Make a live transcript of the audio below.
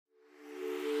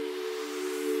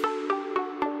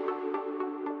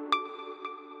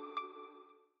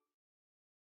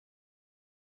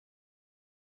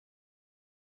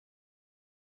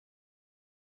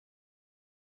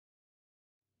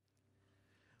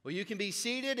Well, you can be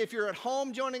seated. If you're at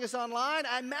home joining us online,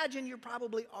 I imagine you're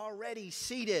probably already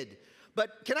seated.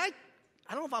 But I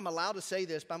don't know if I'm allowed to say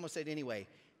this, but I'm going to say it anyway.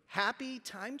 Happy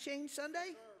Time Change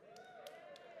Sunday?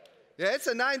 Yeah, it's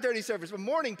a 9:30 service, but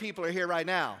morning people are here right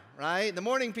now, right? The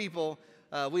morning people,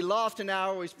 we lost an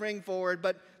hour, we spring forward.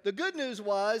 But the good news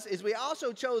is we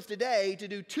also chose today to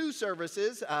do two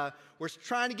services. We're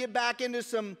trying to get back into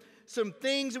some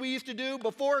things we used to do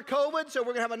before COVID. So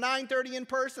we're going to have a 9:30 in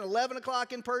person, 11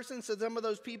 o'clock in person, so some of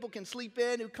those people can sleep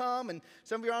in who come. And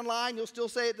some of you are online, you'll still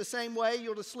say it the same way.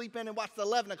 You'll just sleep in and watch the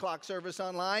 11 o'clock service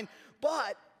online.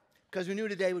 But because we knew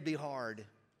today would be hard,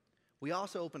 we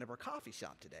also opened up our coffee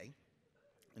shop today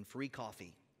and free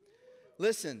coffee.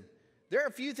 Listen, there are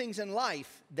a few things in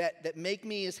life that make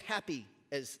me as happy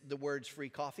as the words free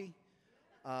coffee.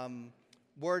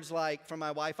 Words like, from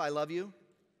my wife, I love you.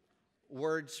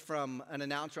 Words from an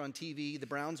announcer on TV, the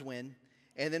Browns win,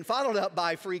 and then followed up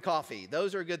by free coffee.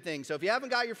 Those are good things. So if you haven't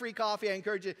got your free coffee, I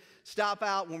encourage you to stop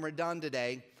out when we're done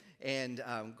today and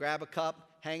grab a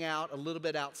cup, hang out a little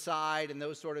bit outside and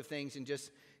those sort of things, and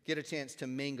just get a chance to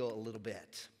mingle a little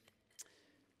bit.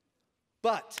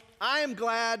 But I am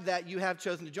glad that you have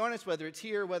chosen to join us, whether it's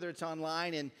here, whether it's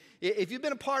online. And if you've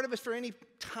been a part of us for any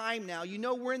time now, you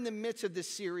know we're in the midst of this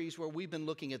series where we've been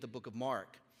looking at the book of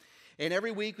Mark. And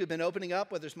every week we've been opening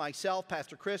up, whether it's myself,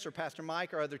 Pastor Chris, or Pastor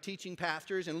Mike, or other teaching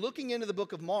pastors, and looking into the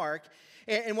book of Mark.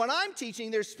 And when I'm teaching,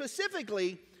 there's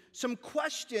specifically some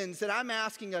questions that I'm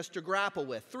asking us to grapple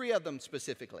with, three of them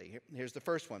specifically. Here's the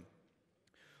first one.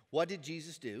 What did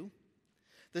Jesus do?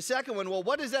 The second one, well,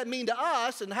 what does that mean to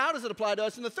us, and how does it apply to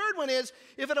us? And the third one is,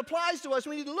 if it applies to us,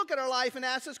 we need to look at our life and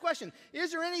ask this question.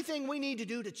 Is there anything we need to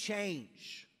do to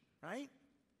change, right?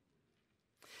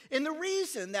 And the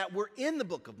reason that we're in the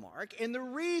book of Mark, and the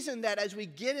reason that as we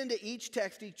get into each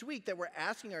text each week that we're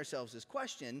asking ourselves this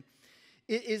question,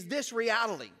 is this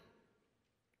reality.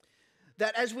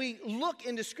 That as we look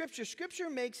into Scripture, Scripture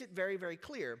makes it very, very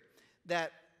clear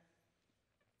that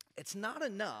it's not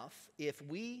enough if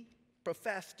we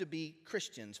profess to be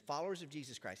Christians, followers of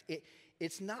Jesus Christ.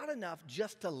 It's not enough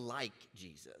just to like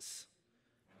Jesus,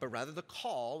 but rather the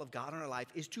call of God in our life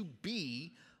is to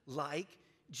be like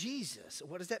Jesus.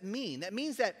 What does that mean? That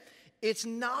means that it's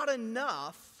not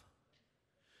enough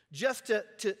just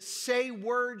to say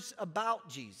words about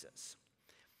Jesus.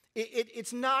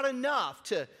 It's not enough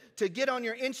to get on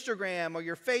your Instagram or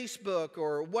your Facebook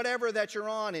or whatever that you're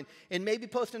on and maybe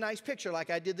post a nice picture like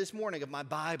I did this morning of my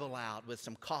Bible out with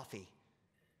some coffee.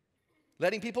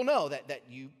 Letting people know that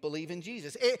you believe in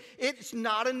Jesus. It's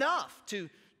not enough to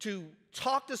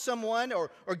talk to someone or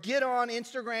get on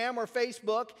Instagram or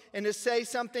Facebook and to say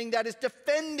something that is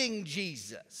defending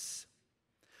Jesus.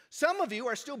 Some of you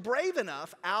are still brave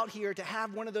enough out here to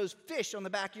have one of those fish on the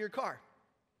back of your car.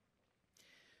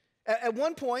 At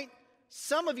one point,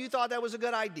 some of you thought that was a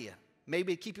good idea.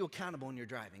 Maybe it'd keep you accountable when you're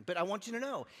driving. But I want you to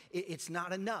know, it's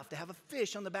not enough to have a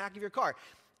fish on the back of your car.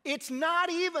 It's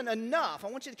not even enough, I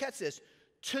want you to catch this,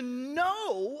 to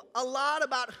know a lot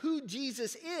about who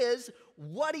Jesus is,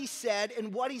 what he said,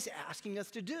 and what he's asking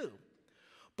us to do.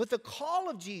 But the call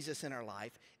of Jesus in our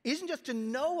life isn't just to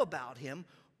know about him,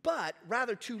 but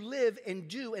rather to live and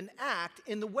do and act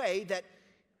in the way that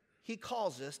he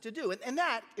calls us to do. And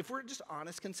that, if we're just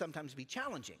honest, can sometimes be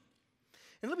challenging.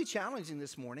 And it'll be challenging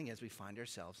this morning as we find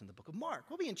ourselves in the book of Mark.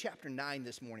 We'll be in chapter 9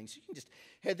 this morning, so you can just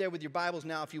head there with your Bibles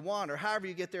now if you want, or however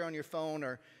you get there on your phone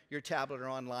or your tablet or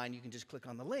online, you can just click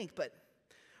on the link. But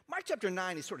Mark chapter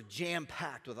 9 is sort of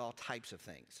jam-packed with all types of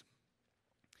things.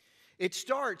 It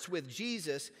starts with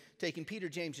Jesus taking Peter,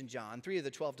 James, and John, 3 of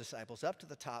the 12 disciples, up to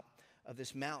the top of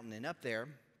this mountain. And up there,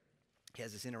 he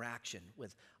has this interaction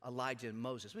with Elijah and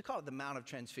Moses. We call it the Mount of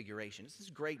Transfiguration. It's this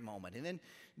great moment. And then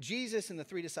Jesus and the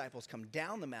 3 disciples come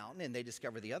down the mountain, and they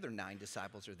discover the other 9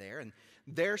 disciples are there. And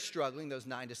they're struggling, those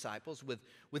 9 disciples, with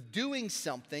doing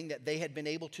something that they had been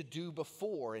able to do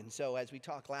before. And so as we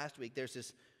talked last week, there's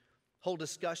this whole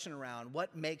discussion around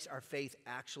what makes our faith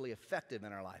actually effective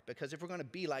in our life. Because if we're going to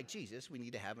be like Jesus, we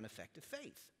need to have an effective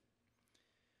faith.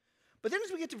 But then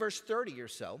as we get to verse 30 or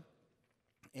so,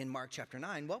 in Mark chapter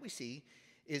 9, what we see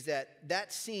is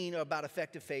that scene about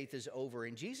effective faith is over,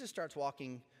 and Jesus starts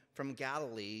walking from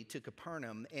Galilee to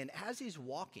Capernaum, and as he's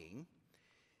walking,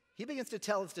 he begins to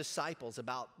tell his disciples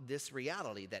about this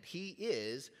reality, that he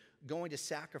is going to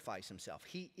sacrifice himself.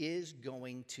 He is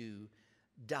going to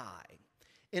die.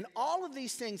 And all of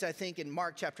these things, I think, in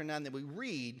Mark chapter 9 that we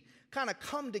read kind of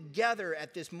come together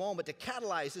at this moment to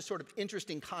catalyze this sort of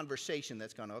interesting conversation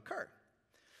that's going to occur.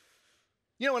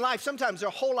 You know, in life, sometimes there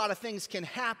are a whole lot of things can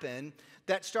happen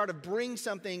that start to bring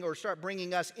something or start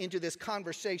bringing us into this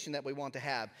conversation that we want to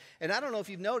have. And I don't know if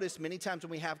you've noticed, many times when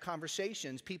we have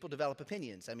conversations, people develop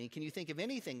opinions. I mean, can you think of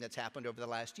anything that's happened over the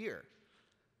last year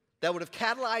that would have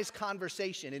catalyzed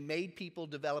conversation and made people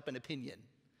develop an opinion?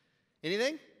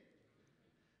 Anything?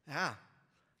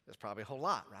 There's probably a whole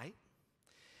lot, right?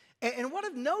 And what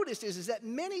I've noticed is that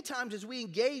many times as we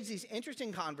engage these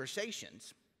interesting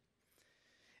conversations,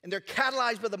 and they're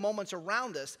catalyzed by the moments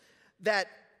around us, that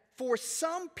for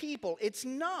some people, it's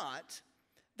not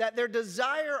that their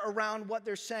desire around what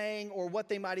they're saying or what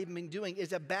they might even be doing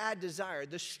is a bad desire.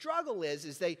 The struggle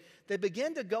is they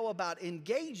begin to go about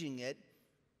engaging it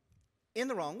in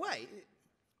the wrong way.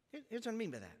 Here's what I mean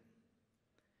by that.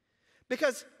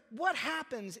 Because what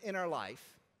happens in our life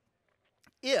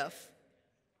if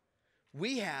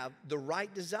we have the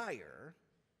right desire,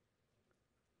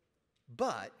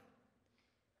 but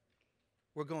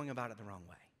we're going about it the wrong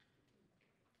way?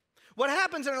 What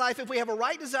happens in our life if we have a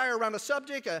right desire around a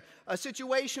subject, a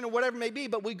situation, or whatever it may be,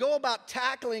 but we go about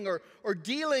tackling or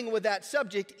dealing with that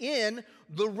subject in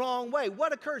the wrong way?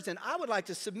 What occurs then? I would like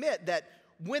to submit that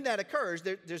when that occurs,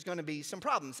 there's going to be some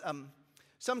problems.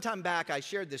 Sometime back, I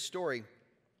shared this story,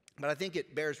 but I think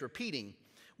it bears repeating. It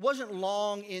wasn't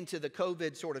long into the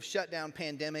COVID sort of shutdown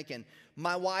pandemic, and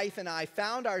my wife and I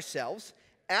found ourselves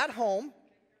at home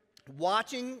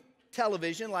watching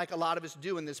television like a lot of us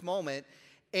do in this moment,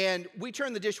 and we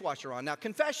turned the dishwasher on. Now,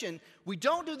 confession, we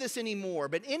don't do this anymore,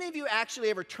 but any of you actually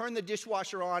ever turn the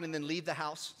dishwasher on and then leave the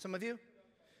house? Some of you?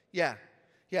 Yeah.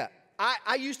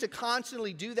 I used to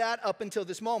constantly do that up until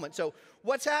this moment. So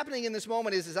what's happening in this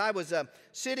moment is I was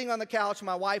sitting on the couch,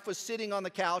 my wife was sitting on the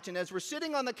couch, and as we're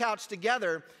sitting on the couch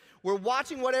together, we're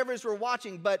watching whatever it is we're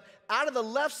watching, but out of the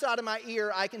left side of my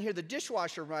ear, I can hear the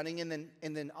dishwasher running, and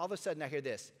then all of a sudden I hear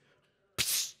this.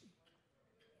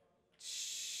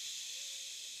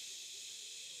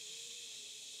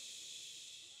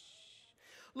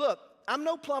 Look, I'm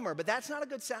no plumber, but that's not a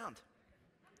good sound.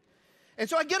 And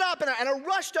so I get up and I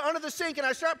rush to under the sink and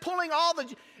I start pulling all the...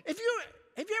 Have you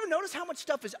ever noticed how much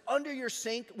stuff is under your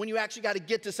sink when you actually got to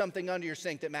get to something under your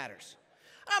sink that matters?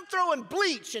 I'm throwing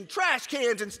bleach and trash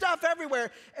cans and stuff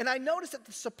everywhere, and I noticed that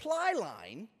the supply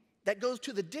line that goes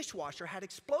to the dishwasher had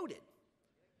exploded.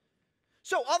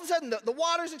 So all of a sudden, the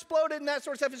water's exploded and that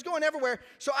sort of stuff is going everywhere.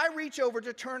 So I reach over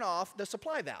to turn off the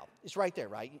supply valve. It's right there,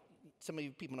 right? Some of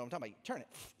you people know what I'm talking about. You turn it.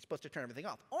 It's supposed to turn everything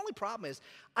off. Only problem is,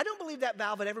 I don't believe that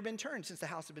valve had ever been turned since the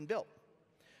house had been built.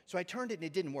 So I turned it and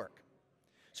it didn't work.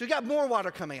 So we got more water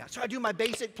coming out. So I do my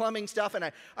basic plumbing stuff and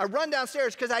I run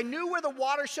downstairs because I knew where the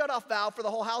water shutoff valve for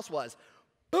the whole house was.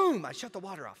 Boom, I shut the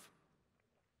water off.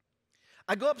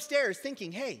 I go upstairs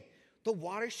thinking, hey, the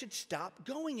water should stop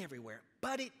going everywhere.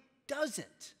 But it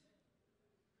doesn't.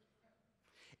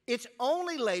 It's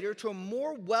only later to a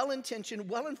more well-intentioned,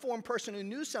 well-informed person who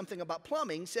knew something about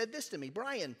plumbing said this to me: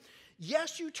 Brian,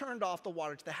 yes, you turned off the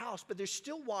water to the house, but there's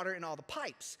still water in all the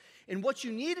pipes. And what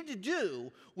you needed to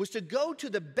do was to go to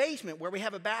the basement where we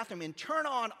have a bathroom and turn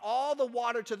on all the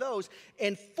water to those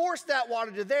and force that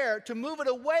water to there to move it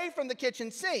away from the kitchen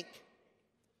sink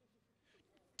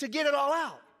to get it all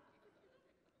out.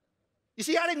 You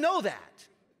see, I didn't know that.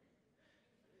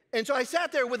 And so I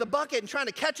sat there with a bucket and trying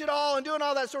to catch it all and doing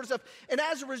all that sort of stuff. And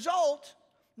as a result,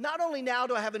 not only now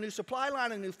do I have a new supply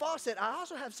line and a new faucet, I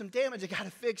also have some damage I got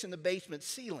to fix in the basement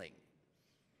ceiling.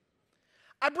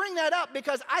 I bring that up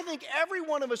because I think every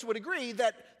one of us would agree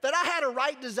that I had a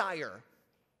right desire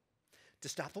to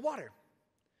stop the water.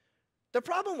 The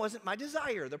problem wasn't my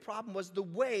desire. The problem was the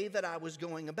way that I was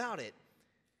going about it.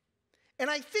 And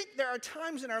I think there are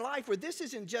times in our life where this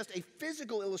isn't just a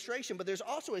physical illustration, but there's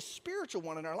also a spiritual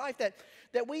one in our life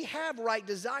that we have right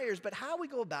desires, but how we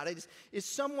go about it is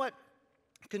somewhat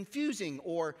confusing,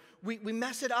 or we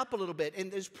mess it up a little bit.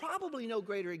 And there's probably no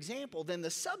greater example than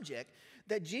the subject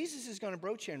that Jesus is going to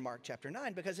broach here in Mark chapter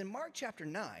 9, because in Mark chapter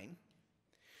 9,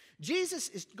 Jesus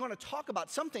is going to talk about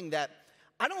something that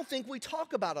I don't think we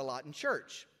talk about a lot in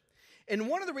church. And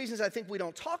one of the reasons I think we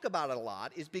don't talk about it a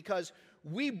lot is because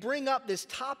we bring up this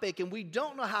topic and we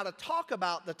don't know how to talk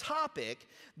about the topic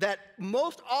that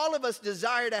most all of us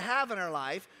desire to have in our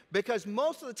life, because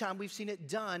most of the time we've seen it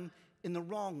done in the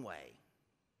wrong way.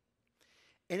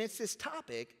 And it's this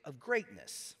topic of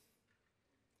greatness.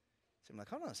 So I'm like,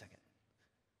 hold on a second.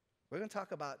 We're going to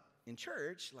talk about in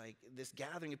church, like this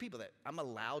gathering of people that I'm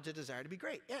allowed to desire to be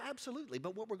great. Yeah, absolutely.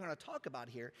 But what we're going to talk about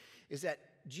here is that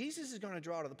Jesus is going to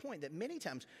draw to the point that many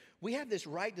times we have this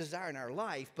right desire in our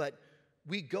life, but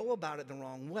we go about it the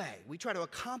wrong way. We try to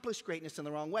accomplish greatness in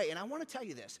the wrong way. And I want to tell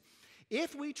you this.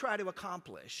 If we try to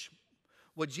accomplish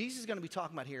What Jesus is going to be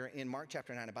talking about here in Mark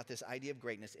chapter 9 about this idea of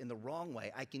greatness in the wrong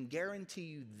way, I can guarantee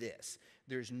you this.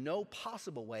 There's no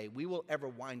possible way we will ever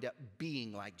wind up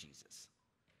being like Jesus.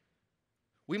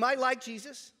 We might like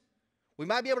Jesus. We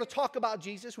might be able to talk about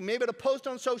Jesus. We may be able to post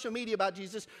on social media about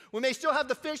Jesus. We may still have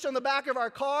the fish on the back of our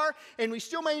car, and we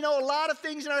still may know a lot of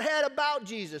things in our head about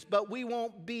Jesus, but we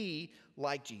won't be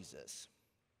like Jesus.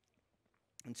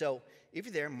 And so, if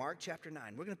you're there, Mark chapter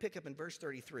 9, we're going to pick up in verse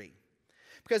 33.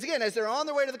 Because again, as they're on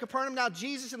their way to the Capernaum, now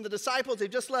Jesus and the disciples, they've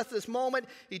just left this moment.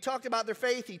 He talked about their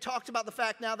faith. He talked about the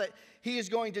fact now that he is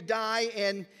going to die,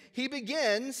 and he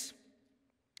begins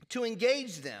to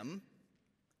engage them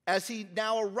as he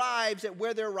now arrives at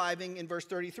where they're arriving in verse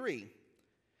 33.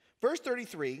 Verse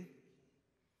 33,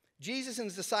 Jesus and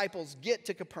his disciples get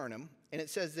to Capernaum, and it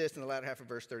says this in the latter half of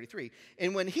verse 33.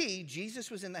 And when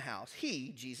Jesus was in the house,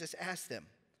 Jesus, asked them,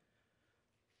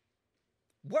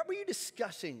 "What were you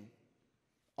discussing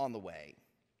on the way?"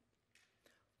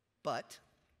 But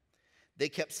they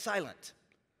kept silent,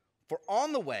 for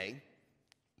on the way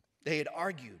they had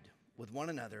argued with one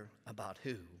another about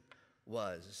who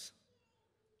was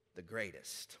the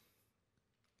greatest.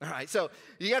 All right, so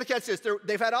you got to catch this.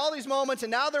 They've had all these moments, and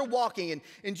now they're walking.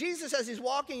 And Jesus, as he's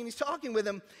walking and he's talking with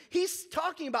them, he's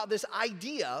talking about this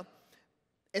idea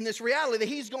and this reality that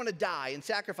he's going to die and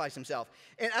sacrifice himself.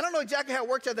 And I don't know exactly how it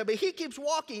works out there, but he keeps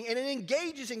walking, and it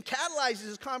engages and catalyzes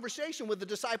his conversation with the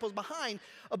disciples behind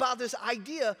about this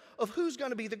idea of who's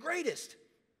going to be the greatest.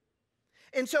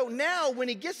 And so now when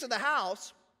he gets to the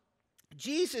house,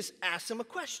 Jesus asks him a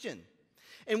question.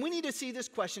 And we need to see this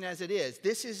question as it is.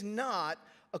 This is not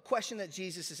a question that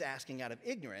Jesus is asking out of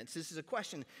ignorance. This is a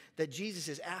question that Jesus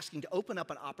is asking to open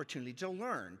up an opportunity to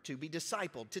learn, to be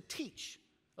discipled, to teach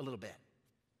a little bit.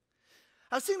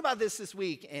 I was thinking about this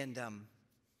week, and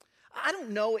I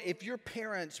don't know if your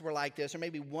parents were like this, or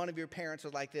maybe one of your parents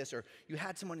was like this, or you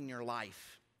had someone in your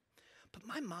life. But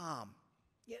my mom,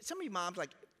 some of you moms,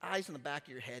 like eyes in the back of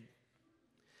your head,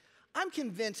 I'm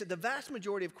convinced that the vast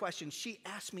majority of questions she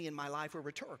asked me in my life were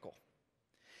rhetorical,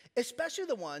 especially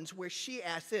the ones where she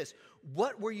asked this: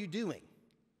 "What were you doing?"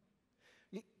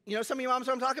 You know, some of you moms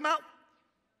know what I'm talking about?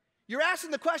 You're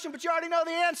asking the question, but you already know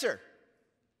the answer.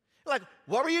 You're like,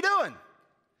 "What were you doing?"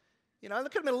 You know, there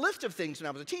could have been a list of things when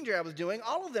I was a teenager I was doing.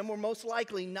 All of them were most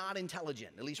likely not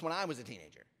intelligent, at least when I was a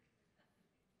teenager.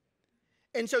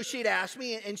 And so she'd ask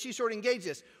me, and she sort of engaged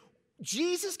this.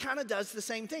 Jesus kind of does the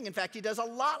same thing. In fact, he does a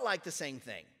lot like the same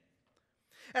thing.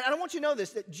 And I want you to know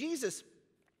this, that Jesus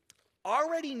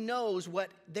already knows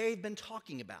what they've been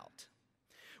talking about.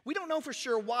 We don't know for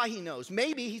sure why he knows.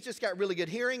 Maybe he's just got really good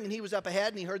hearing, and he was up ahead,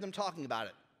 and he heard them talking about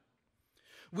it.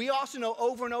 We also know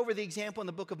over and over the example in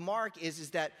the book of Mark is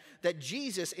that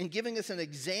Jesus, in giving us an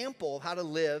example of how to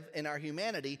live in our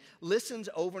humanity, listens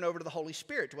over and over to the Holy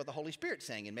Spirit, to what the Holy Spirit's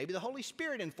saying. And maybe the Holy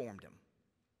Spirit informed him.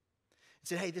 And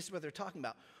said, hey, this is what they're talking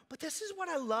about. But this is what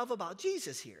I love about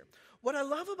Jesus here. What I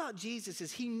love about Jesus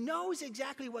is he knows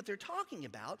exactly what they're talking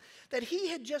about, that he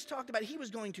had just talked about he was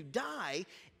going to die,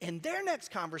 and their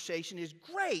next conversation is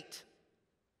great.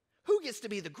 Who gets to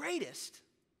be the greatest?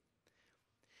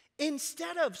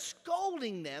 Instead of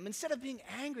scolding them, instead of being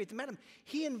angry at them,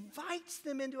 he invites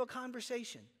them into a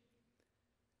conversation.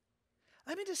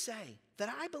 Let me just say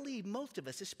that I believe most of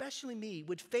us, especially me,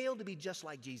 would fail to be just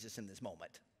like Jesus in this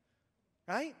moment.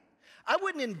 Right? I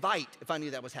wouldn't invite if I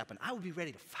knew that was happening. I would be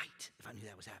ready to fight if I knew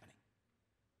that was happening.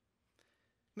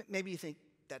 Maybe you think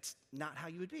that's not how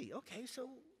you would be. Okay, so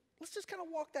let's just kind of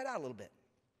walk that out a little bit.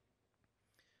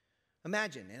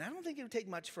 Imagine, and I don't think it would take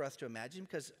much for us to imagine,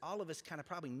 because all of us kind of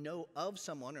probably know of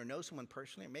someone or know someone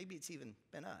personally, or maybe it's even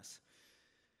been us,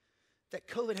 that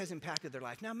COVID has impacted their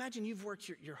life. Now imagine you've worked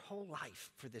your whole life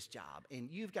for this job,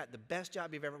 and you've got the best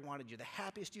job you've ever wanted. You're the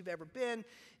happiest you've ever been.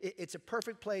 It's a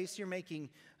perfect place. You're making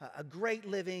a great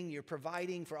living. You're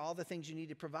providing for all the things you need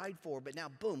to provide for. But now,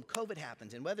 boom, COVID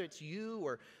happens. And whether it's you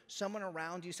or someone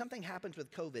around you, something happens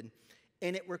with COVID,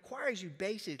 and it requires you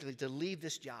basically to leave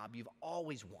this job you've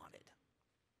always wanted.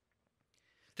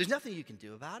 There's nothing you can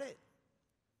do about it.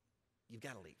 You've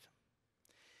got to leave.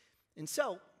 And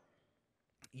so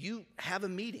you have a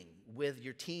meeting with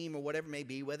your team or whatever it may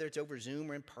be, whether it's over Zoom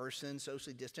or in person,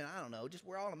 socially distant, I don't know. Just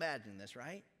we're all imagining this,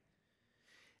 right?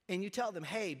 And you tell them,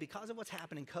 hey, because of what's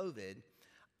happening in COVID,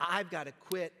 I've got to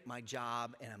quit my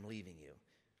job and I'm leaving you.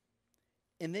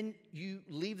 And then you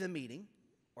leave the meeting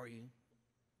or you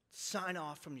sign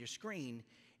off from your screen,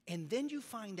 and then you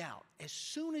find out, as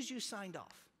soon as you signed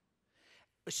off,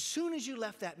 as soon as you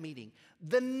left that meeting,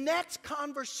 the next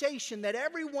conversation that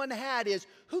everyone had is,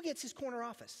 who gets his corner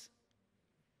office?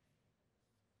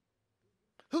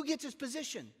 Who gets his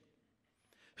position?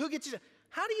 Who gets his...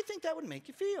 How do you think that would make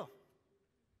you feel?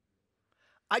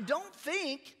 I don't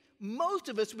think most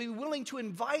of us would be willing to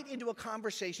invite into a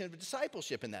conversation of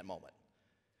discipleship in that moment.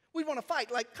 We'd want to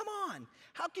fight, like, come on,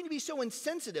 how can you be so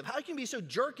insensitive? How can you be so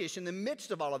jerkish in the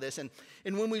midst of all of this? And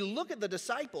when we look at the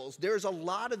disciples, there's a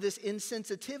lot of this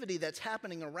insensitivity that's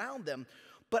happening around them,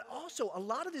 but also a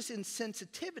lot of this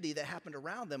insensitivity that happened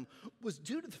around them was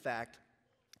due to the fact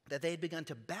that they had begun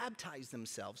to baptize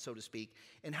themselves, so to speak,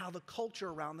 in how the culture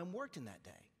around them worked in that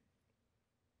day.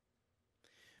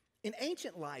 In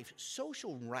ancient life,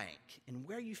 social rank and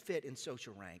where you fit in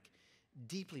social rank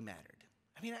deeply mattered.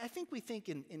 I mean, I think we think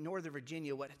in Northern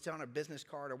Virginia what's on our business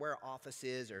card or where our office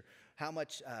is or how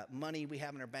much money we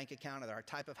have in our bank account or our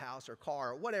type of house or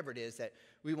car or whatever it is that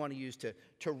we want to use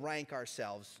to rank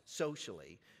ourselves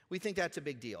socially. We think that's a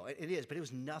big deal. It is, but it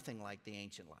was nothing like the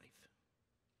ancient life.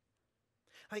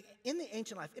 Like in the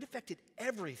ancient life, it affected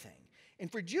everything.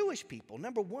 And for Jewish people,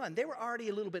 number one, they were already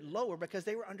a little bit lower because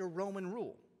they were under Roman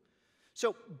rule.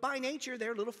 So by nature,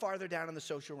 they're a little farther down in the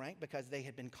social rank because they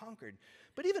had been conquered.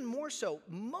 But even more so,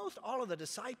 most all of the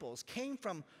disciples came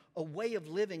from a way of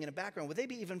living and a background where they'd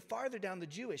be even farther down the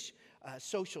Jewish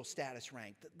social status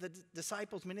rank. The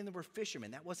disciples, many of them were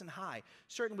fishermen. That wasn't high.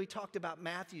 Certainly, we talked about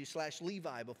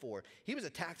Matthew/Levi before. He was a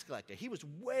tax collector. He was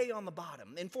way on the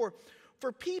bottom. And for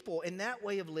people in that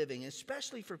way of living,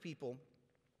 especially for people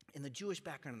in the Jewish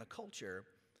background and the culture,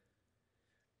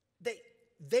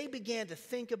 they began to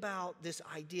think about this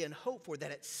idea and hope for that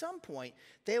at some point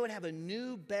they would have a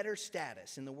new, better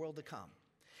status in the world to come.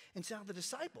 And so the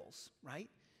disciples, right,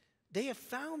 they have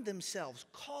found themselves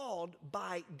called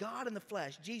by God in the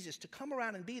flesh, Jesus, to come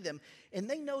around and be them, and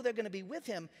they know they're going to be with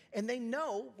him, and they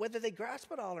know, whether they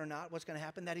grasp it all or not, what's going to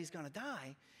happen, that he's going to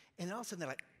die. And all of a sudden they're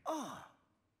like, oh,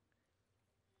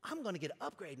 I'm going to get an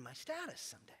upgrade in my status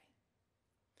someday.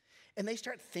 And they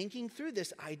start thinking through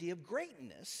this idea of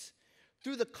greatness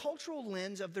through the cultural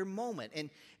lens of their moment. And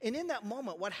in that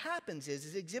moment, what happens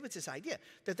is it exhibits this idea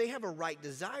that they have a right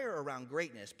desire around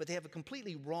greatness, but they have a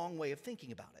completely wrong way of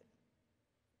thinking about it.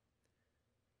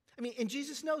 I mean, and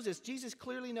Jesus knows this. Jesus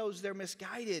clearly knows they're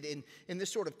misguided in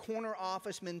this sort of corner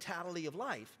office mentality of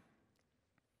life.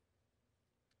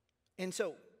 And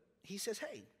so he says,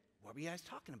 hey, what were you guys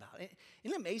talking about? Isn't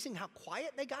it amazing how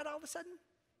quiet they got all of a sudden?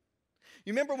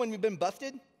 You remember when we've been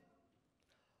busted?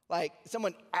 Like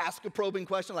someone asked a probing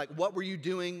question like, what were you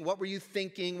doing? What were you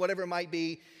thinking? Whatever it might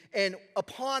be. And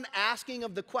upon asking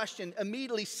of the question,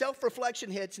 immediately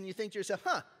self-reflection hits and you think to yourself,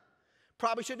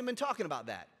 probably shouldn't have been talking about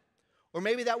that. Or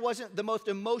maybe that wasn't the most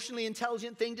emotionally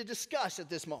intelligent thing to discuss at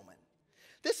this moment.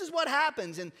 This is what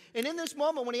happens. And in this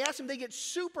moment, when he asks them, they get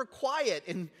super quiet.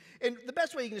 And the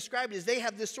best way you can describe it is they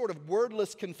have this sort of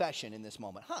wordless confession in this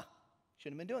moment.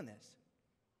 Shouldn't have been doing this.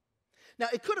 Now,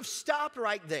 it could have stopped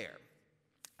right there.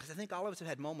 Because I think all of us have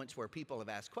had moments where people have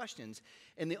asked questions,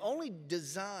 and the only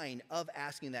design of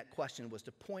asking that question was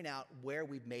to point out where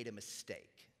we've made a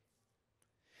mistake.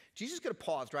 Jesus could have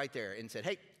paused right there and said,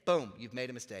 hey, boom, you've made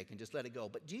a mistake, and just let it go.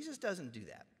 But Jesus doesn't do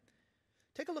that.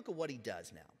 Take a look at what he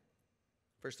does now.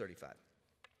 Verse 35.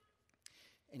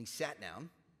 And he sat down,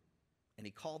 and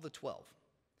he called the 12.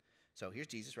 So here's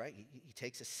Jesus, right? He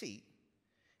takes a seat.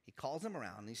 He calls them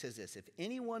around, and he says this, if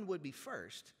anyone would be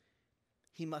first,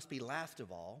 he must be last of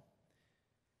all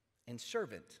and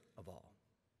servant of all.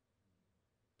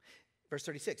 Verse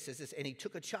 36 says this, and he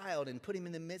took a child and put him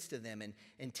in the midst of them,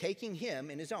 and taking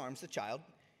him in his arms, the child,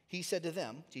 he said to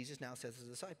them, Jesus now says to the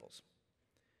disciples,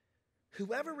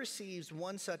 whoever receives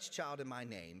one such child in my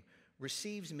name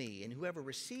receives me, and whoever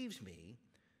receives me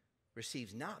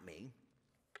receives not me,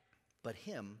 but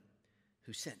him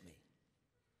who sent me.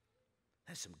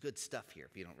 That's some good stuff here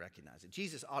if you don't recognize it.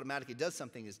 Jesus automatically does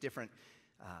something that's different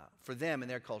for them in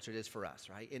their culture it is for us,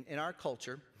 right? In our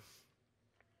culture,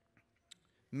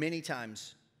 many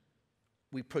times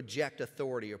we project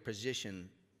authority or position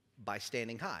by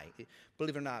standing high.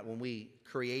 Believe it or not, when we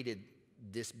created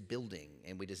this building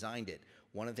and we designed it,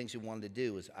 one of the things we wanted to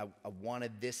do is I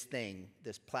wanted this thing,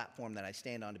 this platform that I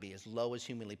stand on, to be as low as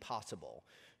humanly possible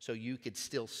so you could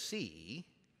still see,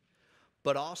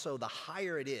 but also the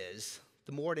higher it is,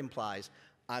 the more it implies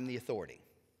I'm the authority.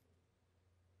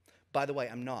 By the way,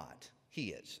 I'm not.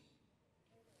 He is.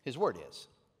 His word is.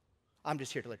 I'm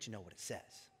just here to let you know what it says.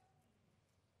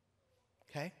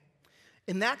 Okay?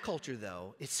 In that culture,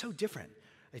 though, it's so different.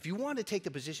 If you want to take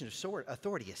the position of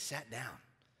authority, you sat down.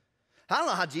 I don't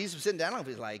know how Jesus was sitting down. I don't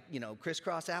know if he's like,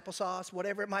 crisscross applesauce,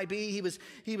 whatever it might be.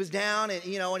 He was down and,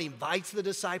 and he invites the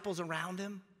disciples around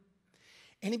him.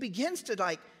 And he begins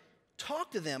to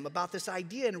talk to them about this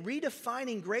idea and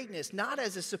redefining greatness, not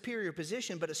as a superior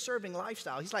position, but a serving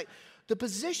lifestyle. He's like, the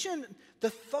position, the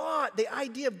thought, the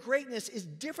idea of greatness is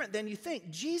different than you think.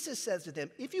 Jesus says to them,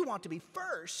 if you want to be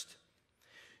first,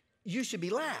 you should be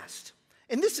last.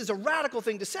 And this is a radical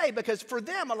thing to say because for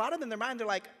them, a lot of them in their mind, they're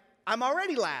like, I'm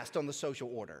already last on the social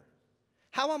order.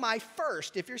 How am I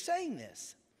first if you're saying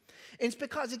this? And it's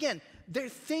because, again, they're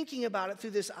thinking about it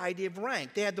through this idea of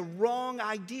rank. They had the wrong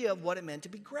idea of what it meant to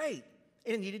be great,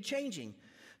 and it needed changing.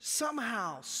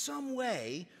 Somehow, some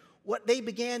way, what they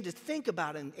began to think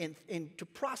about and to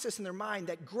process in their mind,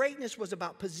 that greatness was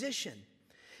about position.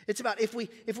 It's about if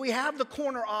we have the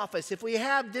corner office, if we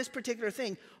have this particular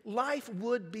thing, life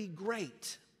would be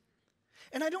great.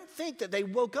 And I don't think that they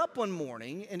woke up one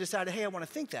morning and decided, hey, I want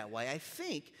to think that way. I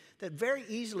think that very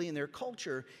easily in their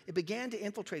culture, it began to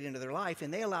infiltrate into their life,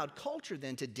 and they allowed culture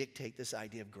then to dictate this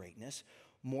idea of greatness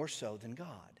more so than God.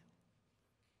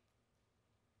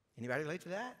 Anybody relate to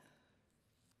that?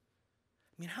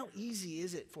 I mean, how easy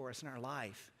is it for us in our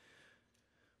life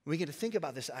when we get to think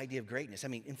about this idea of greatness? I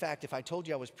mean, in fact, if I told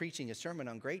you I was preaching a sermon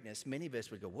on greatness, many of us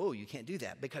would go, whoa, you can't do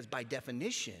that. Because by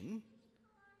definition,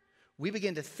 we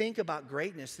begin to think about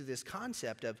greatness through this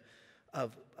concept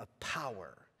of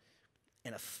power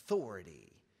and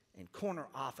authority and corner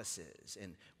offices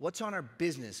and what's on our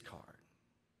business card.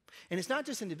 And it's not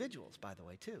just individuals, by the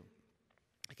way, too.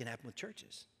 It can happen with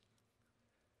churches.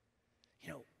 You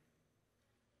know,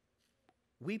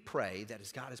 we pray that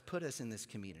as God has put us in this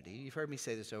community, you've heard me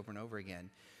say this over and over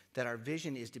again, that our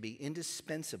vision is to be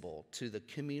indispensable to the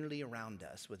community around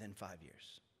us within 5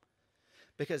 years.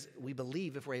 Because we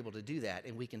believe if we're able to do that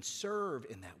and we can serve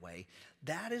in that way,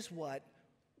 that is what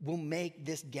will make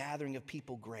this gathering of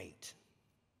people great.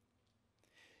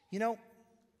 You know,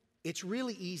 it's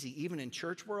really easy, even in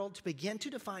church world, to begin to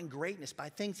define greatness by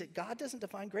things that God doesn't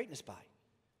define greatness by.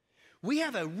 We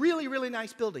have a really, really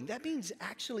nice building. That means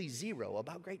actually zero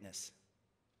about greatness.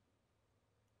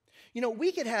 You know,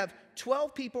 we could have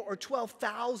 12 people or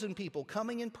 12,000 people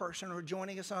coming in person or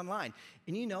joining us online.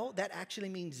 And you know, that actually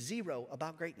means zero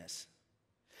about greatness.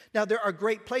 Now, there are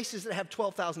great places that have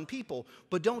 12,000 people,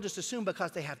 but don't just assume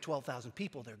because they have 12,000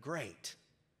 people, they're great.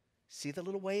 See the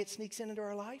little way it sneaks into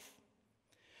our life?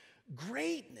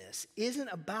 Greatness isn't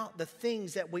about the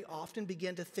things that we often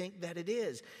begin to think that it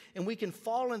is. And we can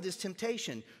fall into this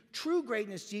temptation. True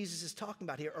greatness, Jesus is talking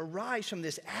about here, arises from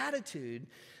this attitude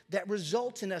that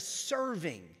results in us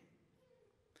serving.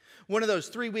 One of those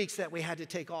 3 weeks that we had to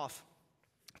take off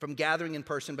from gathering in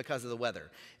person because of the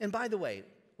weather. And by the way,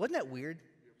 wasn't that weird?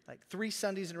 Like 3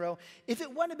 Sundays in a row. If it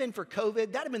wouldn't have been for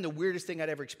COVID, that'd have been the weirdest thing I'd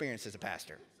ever experienced as a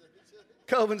pastor.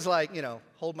 COVID's like, you know,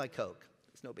 hold my Coke.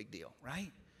 It's no big deal,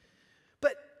 right?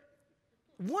 But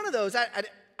one of those,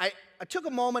 I took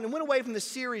a moment and went away from the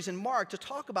series in Mark to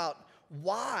talk about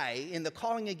why in the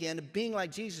calling again of being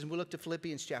like Jesus. And we look to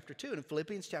Philippians chapter 2. And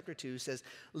Philippians chapter 2 says,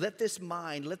 let this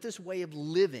mind, let this way of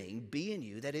living be in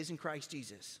you that is in Christ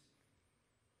Jesus,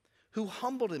 who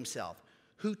humbled himself,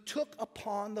 who took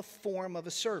upon the form of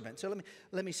a servant. So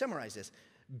let me summarize this.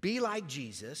 Be like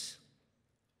Jesus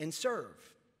and serve.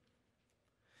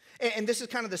 And this is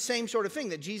kind of the same sort of thing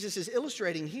that Jesus is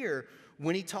illustrating here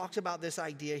when he talks about this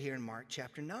idea here in Mark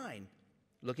chapter 9.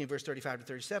 Looking at verse 35 to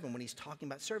 37 when he's talking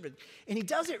about servant. And he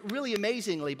does it really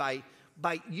amazingly by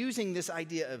using this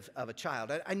idea of a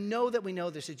child. I know that we know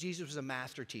this, that Jesus was a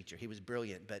master teacher. He was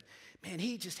brilliant. But man,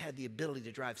 he just had the ability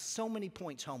to drive so many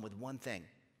points home with one thing.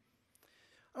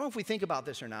 I don't know if we think about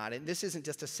this or not, and this isn't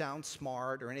just to sound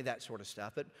smart or any of that sort of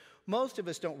stuff, but most of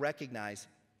us don't recognize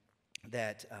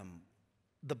that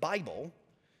the Bible,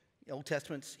 the Old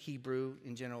Testament's Hebrew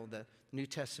in general, the New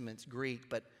Testament's Greek,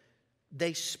 but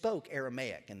they spoke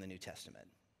Aramaic in the New Testament.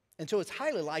 And so it's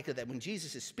highly likely that when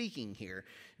Jesus is speaking here,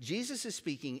 Jesus is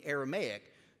speaking Aramaic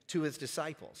to his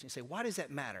disciples. You say, why does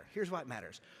that matter? Here's why it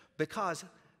matters. Because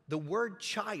the word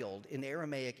child in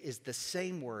Aramaic is the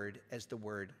same word as the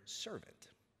word servant.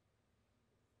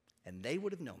 And they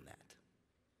would have known that.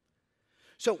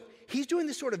 So he's doing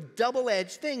this sort of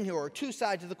double-edged thing here, or two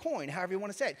sides of the coin, however you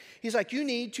want to say it. He's like, you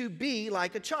need to be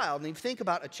like a child. And if you think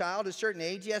about a child at a certain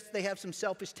age, yes, they have some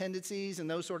selfish tendencies and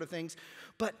those sort of things,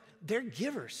 but they're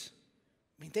givers.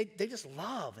 I mean, they just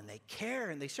love and they care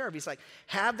and they serve. He's like,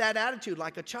 have that attitude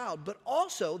like a child. But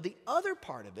also, the other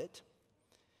part of it,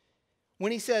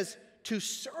 when he says to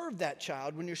serve that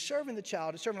child, when you're serving the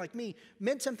child, a servant like me,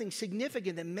 meant something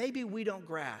significant that maybe we don't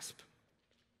grasp.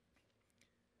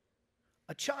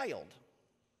 A child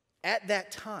at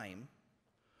that time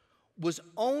was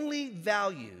only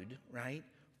valued, right,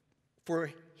 for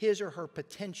his or her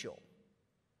potential.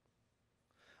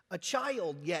 A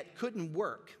child yet couldn't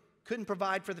work couldn't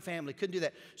provide for the family, couldn't do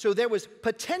that. So there was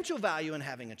potential value in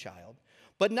having a child,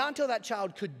 but not until that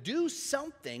child could do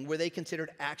something were they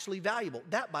considered actually valuable.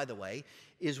 That, by the way,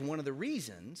 is one of the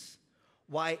reasons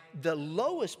why the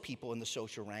lowest people in the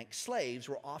social rank, slaves,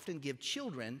 were often given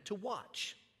children to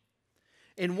watch.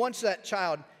 And once that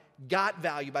child got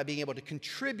value by being able to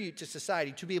contribute to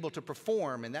society, to be able to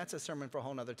perform, and that's a sermon for a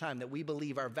whole nother time, that we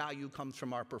believe our value comes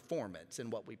from our performance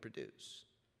and what we produce.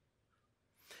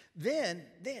 Then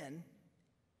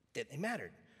it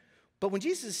mattered. But when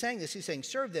Jesus is saying this, he's saying,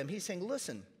 serve them. He's saying,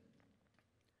 listen,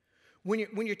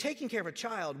 when you're taking care of a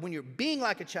child, when you're being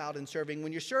like a child and serving,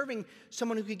 when you're serving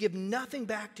someone who could give nothing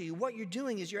back to you, what you're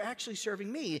doing is you're actually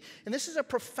serving me. And this is a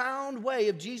profound way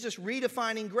of Jesus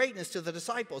redefining greatness to the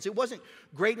disciples. It wasn't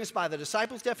greatness by the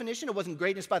disciples' definition. It wasn't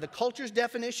greatness by the culture's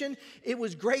definition. It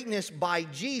was greatness by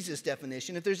Jesus'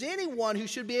 definition. If there's anyone who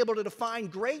should be able to define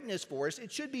greatness for us,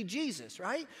 it should be Jesus,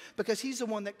 right? Because he's the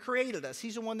one that created us.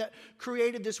 He's the one that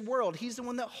created this world. He's the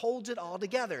one that holds it all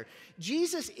together.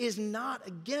 Jesus is not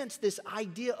against this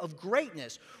idea of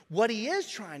greatness. What he is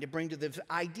trying to bring to the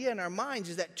idea in our minds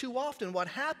is that too often what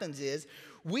happens is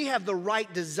we have the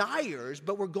right desires,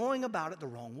 but we're going about it the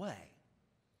wrong way.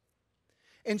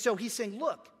 And so he's saying,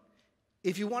 look,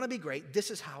 if you want to be great,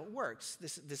 this is how it works.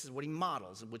 This is what he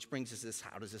models, which brings us this,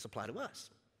 how does this apply to us?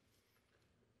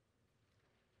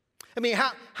 I mean,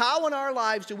 how in our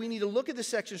lives do we need to look at this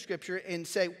section of Scripture and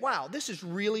say, wow, this is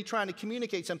really trying to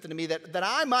communicate something to me that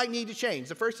I might need to change?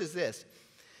 The first is this,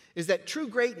 is that true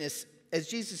greatness, as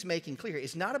Jesus is making clear,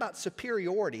 is not about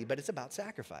superiority, but it's about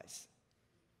sacrifice.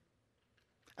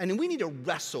 And we need to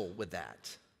wrestle with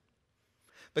that.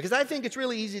 Because I think it's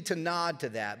really easy to nod to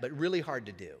that, but really hard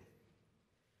to do.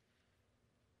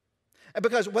 And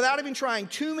because without even trying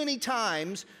too many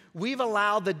times, we've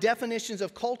allowed the definitions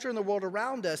of culture and the world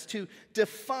around us to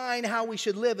define how we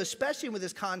should live, especially with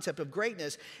this concept of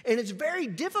greatness. And it's very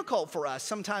difficult for us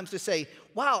sometimes to say,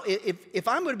 wow, if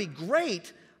I'm going to be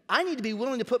great, I need to be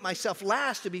willing to put myself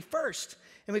last to be first.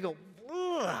 And we go,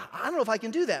 I don't know if I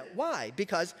can do that. Why?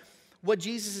 Because what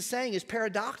Jesus is saying is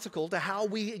paradoxical to how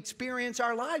we experience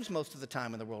our lives most of the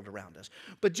time in the world around us.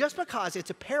 But just because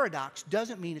it's a paradox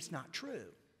doesn't mean it's not true.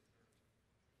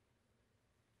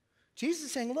 Jesus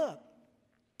is saying, look,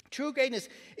 true greatness,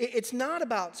 it's not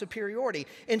about superiority.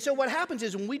 And so what happens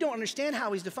is when we don't understand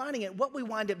how he's defining it, what we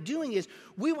wind up doing is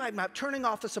we wind up turning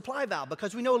off the supply valve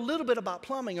because we know a little bit about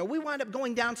plumbing, or we wind up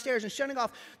going downstairs and shutting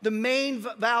off the main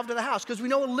valve to the house because we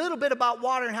know a little bit about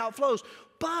water and how it flows.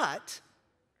 But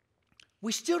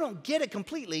we still don't get it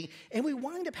completely, and we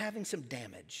wind up having some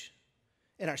damage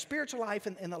in our spiritual life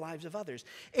and in the lives of others.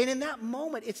 And in that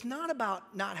moment, it's not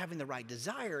about not having the right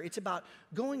desire. It's about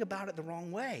going about it the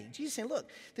wrong way. Jesus is saying, look,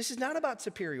 this is not about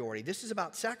superiority. This is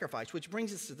about sacrifice, which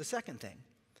brings us to the second thing.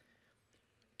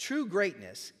 True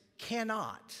greatness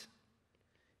cannot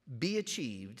be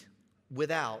achieved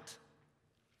without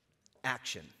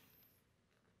action.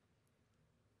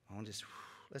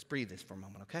 Let's breathe this for a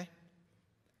moment, okay?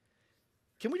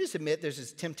 Can we just admit there's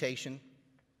this temptation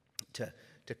to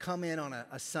come in on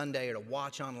a Sunday or to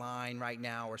watch online right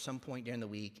now or some point during the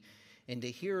week and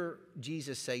to hear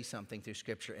Jesus say something through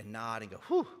Scripture and nod and go,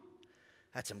 whew,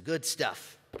 that's some good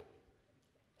stuff,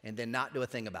 and then not do a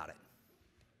thing about it.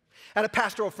 I had a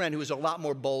pastoral friend who was a lot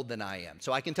more bold than I am,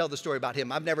 so I can tell the story about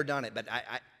him. I've never done it, but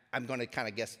I'm going to kind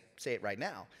of say it right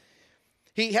now.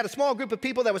 He had a small group of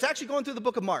people that was actually going through the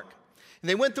book of Mark. And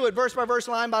they went through it verse by verse,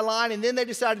 line by line, and then they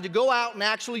decided to go out and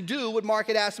actually do what Mark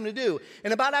had asked them to do.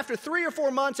 And about after 3 or 4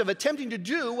 months of attempting to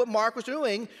do what Mark was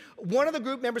doing, one of the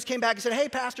group members came back and said, hey,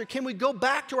 Pastor, can we go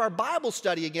back to our Bible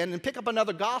study again and pick up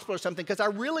another gospel or something? Because I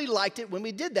really liked it when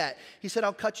we did that. He said,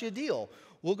 I'll cut you a deal.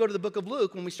 We'll go to the book of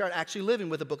Luke when we start actually living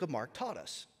what the book of Mark taught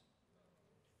us.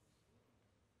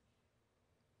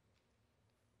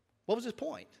 What was his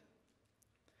point?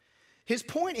 His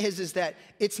point is that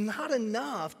it's not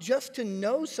enough just to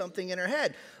know something in our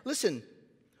head. Listen,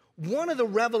 one of the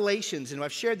revelations, and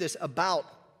I've shared this about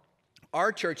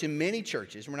our church and many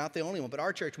churches, we're not the only one, but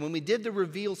our church, when we did the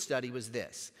Reveal study was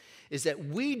this, is that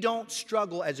we don't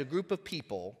struggle as a group of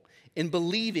people in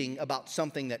believing about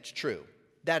something that's true.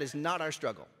 That is not our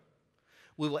struggle.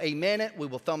 We will amen it, we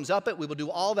will thumbs up it, we will do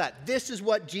all that. This is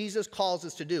what Jesus calls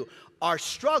us to do. Our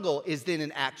struggle is then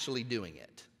in actually doing it.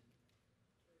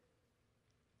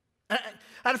 I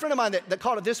had a friend of mine that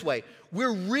called it this way.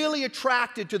 We're really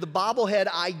attracted to the bobblehead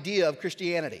idea of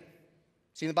Christianity.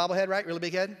 Seen the bobblehead, right? Really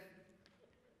big head?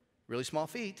 Really small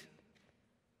feet.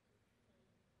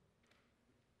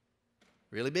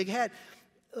 Really big head.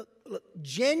 Look,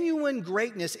 genuine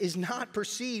greatness is not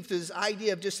perceived through this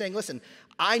idea of just saying, listen,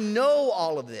 I know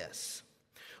all of this.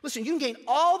 Listen, you can gain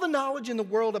all the knowledge in the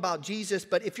world about Jesus,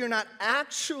 but if you're not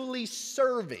actually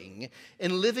serving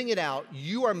and living it out,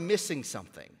 you are missing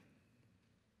something.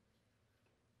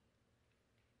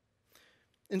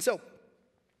 And so,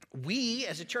 we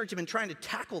as a church have been trying to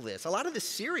tackle this. A lot of this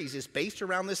series is based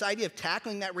around this idea of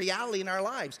tackling that reality in our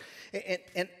lives.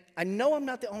 And I know I'm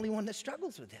not the only one that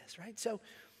struggles with this, right? So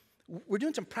we're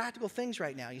doing some practical things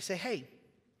right now. You say, hey,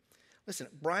 listen,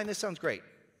 Brian, this sounds great.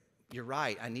 You're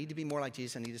right. I need to be more like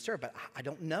Jesus. I need to serve. But I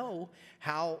don't know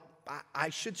how I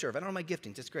should serve. I don't know my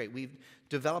giftings. It's great. We've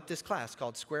developed this class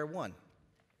called Square One,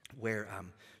 where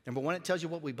number one, it tells you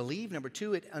what we believe. Number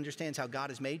two, it understands how God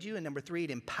has made you. And number three,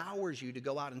 it empowers you to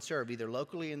go out and serve, either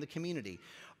locally or in the community.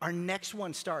 Our next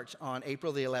one starts on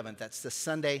April the 11th. That's the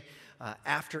Sunday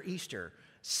after Easter.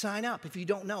 Sign up if you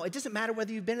don't know. It doesn't matter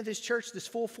whether you've been at this church this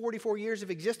full 44 years of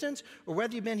existence or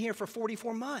whether you've been here for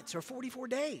 44 months or 44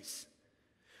 days.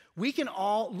 We can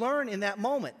all learn in that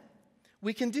moment.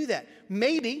 We can do that.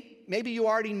 Maybe you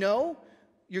already know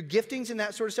your giftings and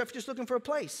that sort of stuff. You're just looking for a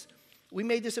place. We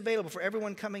made this available for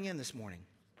everyone coming in this morning.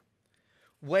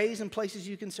 Ways and places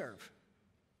you can serve.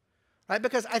 Right?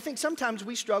 Because I think sometimes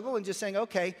we struggle in just saying,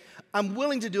 okay, I'm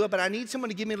willing to do it, but I need someone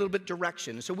to give me a little bit of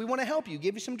direction. So we want to help you,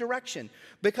 give you some direction.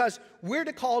 Because we're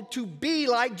called to be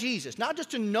like Jesus. Not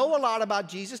just to know a lot about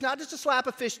Jesus, not just to slap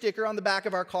a fish sticker on the back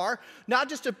of our car, not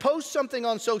just to post something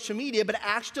on social media, but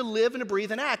actually to live and to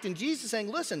breathe and act. And Jesus is saying,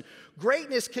 listen,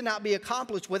 greatness cannot be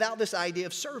accomplished without this idea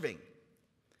of serving.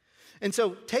 And so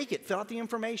take it, fill out the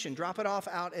information, drop it off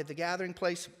out at the gathering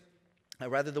place,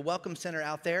 the welcome center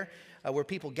out there where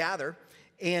people gather,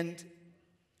 and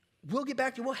we'll get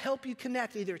back to you. We'll help you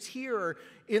connect, either it's here or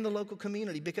in the local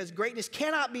community, because greatness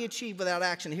cannot be achieved without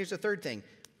action. Here's the third thing.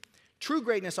 True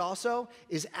greatness also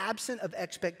is absent of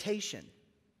expectation.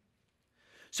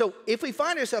 So if we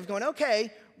find ourselves going,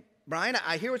 okay, Brian,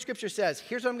 I hear what Scripture says.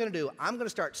 Here's what I'm going to do. I'm going to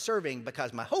start serving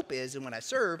because my hope is, and when I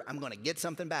serve, I'm going to get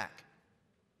something back.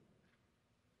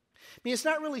 I mean, it's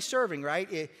not really serving,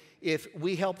 right? If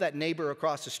we help that neighbor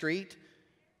across the street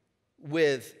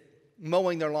with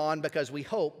mowing their lawn because we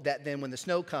hope that then when the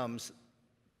snow comes,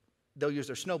 they'll use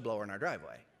their snowblower in our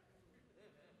driveway.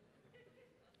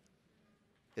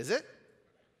 Is it?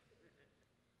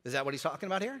 Is that what he's talking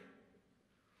about here?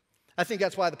 I think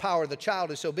that's why the power of the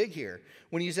child is so big here.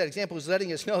 When you use that example, he's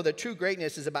letting us know that true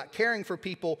greatness is about caring for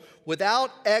people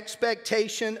without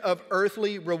expectation of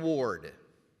earthly reward.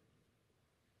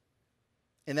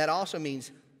 And that also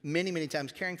means many, many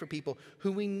times caring for people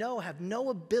who we know have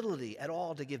no ability at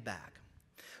all to give back.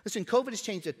 Listen, COVID has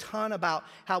changed a ton about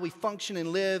how we function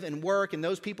and live and work, and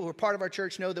those people who are part of our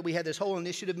church know that we had this whole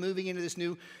initiative moving into this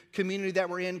new community that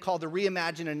we're in called the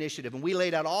Reimagine Initiative, and we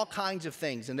laid out all kinds of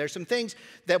things, and there's some things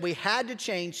that we had to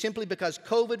change simply because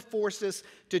COVID forced us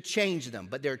to change them,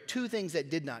 but there are two things that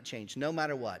did not change, no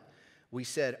matter what. We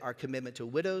said our commitment to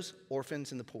widows,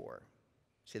 orphans, and the poor.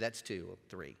 See, that's 2 of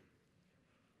 3.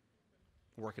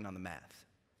 Working on the math.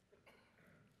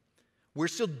 We're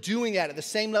still doing that at the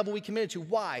same level we committed to.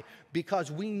 Why?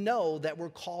 Because we know that we're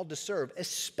called to serve,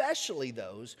 especially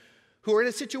those who are in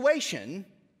a situation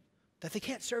that they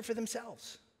can't serve for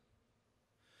themselves.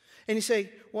 And you say,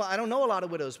 well, I don't know a lot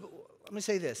of widows, but let me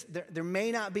say this. There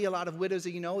may not be a lot of widows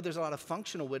that you know. There's a lot of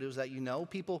functional widows that you know,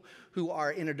 people who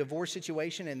are in a divorce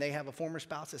situation and they have a former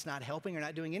spouse that's not helping or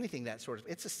not doing anything that sort of.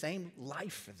 It's the same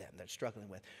life for them they're struggling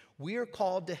with. We are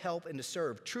called to help and to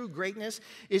serve. True greatness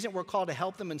isn't we're called to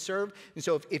help them and serve. And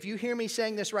so if you hear me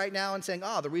saying this right now and saying,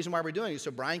 the reason why we're doing it is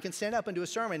so Brian can stand up and do a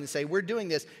sermon and say, we're doing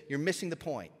this, you're missing the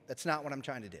point. That's not what I'm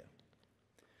trying to do.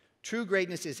 True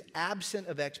greatness is absent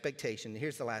of expectation.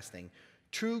 Here's the last thing.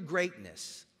 True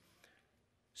greatness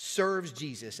serves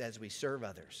Jesus as we serve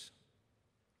others.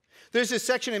 There's this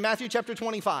section in Matthew chapter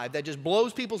 25 that just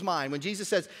blows people's mind when Jesus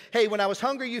says, hey, when I was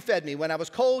hungry, you fed me. When I was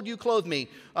cold, you clothed me.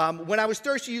 When I was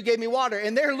thirsty, you gave me water.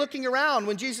 And they're looking around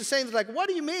when Jesus is saying this, like, what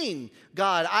do you mean,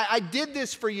 God? I did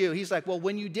this for you. He's like, well,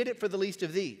 when you did it for the least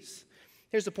of these.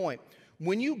 Here's the point.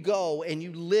 When you go and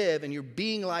you live and you're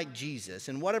being like Jesus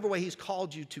in whatever way he's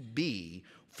called you to be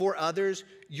for others,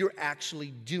 you're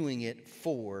actually doing it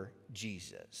for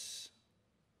Jesus.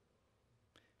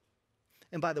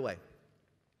 And by the way,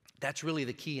 that's really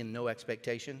the key in no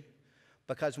expectation,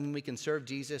 because when we can serve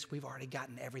Jesus, we've already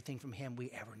gotten everything from him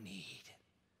we ever need.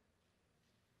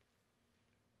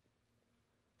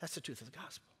 That's the truth of the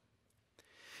gospel.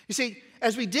 You see,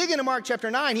 as we dig into Mark chapter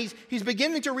 9, he's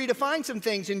beginning to redefine some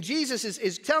things, and Jesus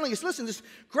is telling us, listen, this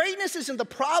greatness isn't the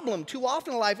problem. Too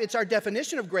often in life, it's our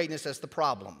definition of greatness that's the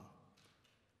problem.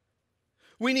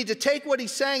 We need to take what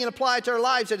he's saying and apply it to our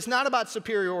lives, that it's not about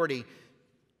superiority,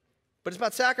 but it's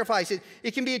about sacrifice.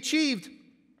 It can be achieved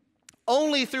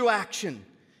only through action.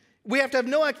 We have to have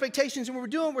no expectations in what we're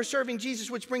doing. We're serving Jesus,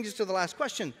 which brings us to the last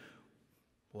question.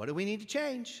 What do we need to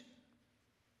change?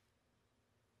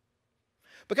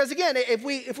 Because again, if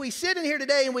we sit in here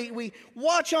today and we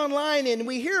watch online and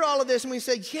we hear all of this and we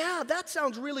say, yeah, that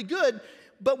sounds really good,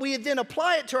 but we then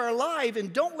apply it to our life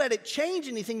and don't let it change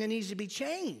anything that needs to be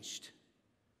changed,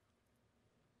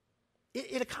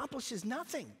 it accomplishes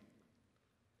nothing.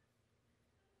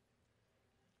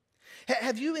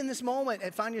 Have you in this moment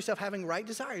find yourself having right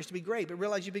desires to be great, but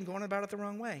realize you've been going about it the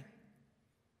wrong way?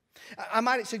 I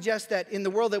might suggest that in the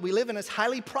world that we live in, it's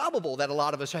highly probable that a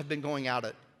lot of us have been going out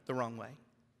it the wrong way.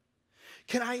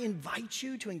 Can I invite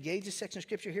you to engage this section of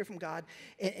Scripture, hear from God,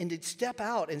 and to step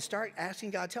out and start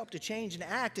asking God's help to change and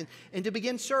act and to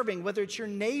begin serving, whether it's your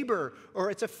neighbor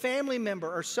or it's a family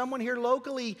member or someone here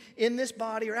locally in this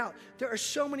body or out. There are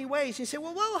so many ways. You say,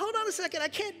 well, hold on a second. I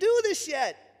can't do this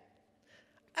yet.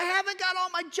 I haven't got all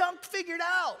my junk figured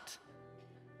out.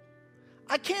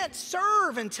 I can't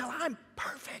serve until I'm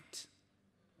perfect.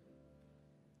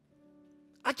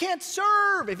 I can't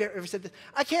serve. Have you ever said this?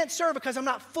 I can't serve because I'm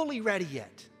not fully ready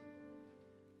yet.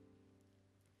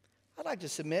 I'd like to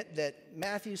submit that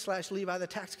Matthew/Levi, the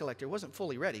tax collector, wasn't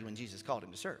fully ready when Jesus called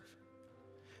him to serve.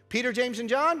 Peter, James, and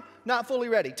John, not fully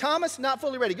ready. Thomas, not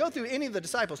fully ready. Go through any of the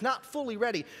disciples, not fully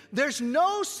ready. There's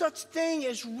no such thing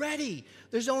as ready.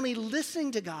 There's only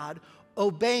listening to God,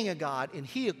 obeying a God, and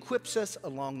He equips us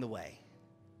along the way.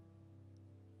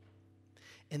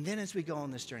 And then as we go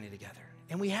on this journey together,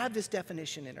 and we have this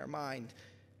definition in our mind,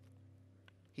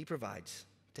 He provides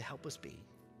to help us be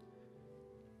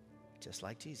just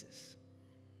like Jesus.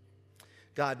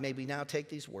 God, may we now take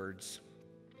these words,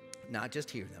 not just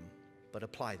hear them, but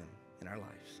apply them in our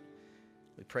lives.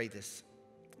 We pray this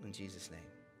in Jesus' name.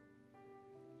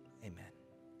 Amen.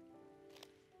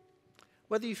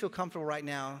 Whether you feel comfortable right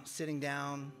now, sitting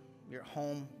down, you're at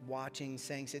home watching,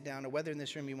 saying sit down, or whether in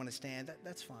this room you want to stand,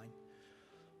 that's fine.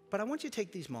 But I want you to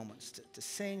take these moments to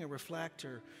sing or reflect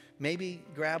or maybe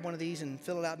grab one of these and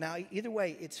fill it out now. Either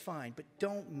way, it's fine. But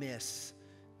don't miss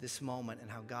this moment and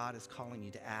how God is calling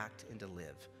you to act and to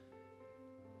live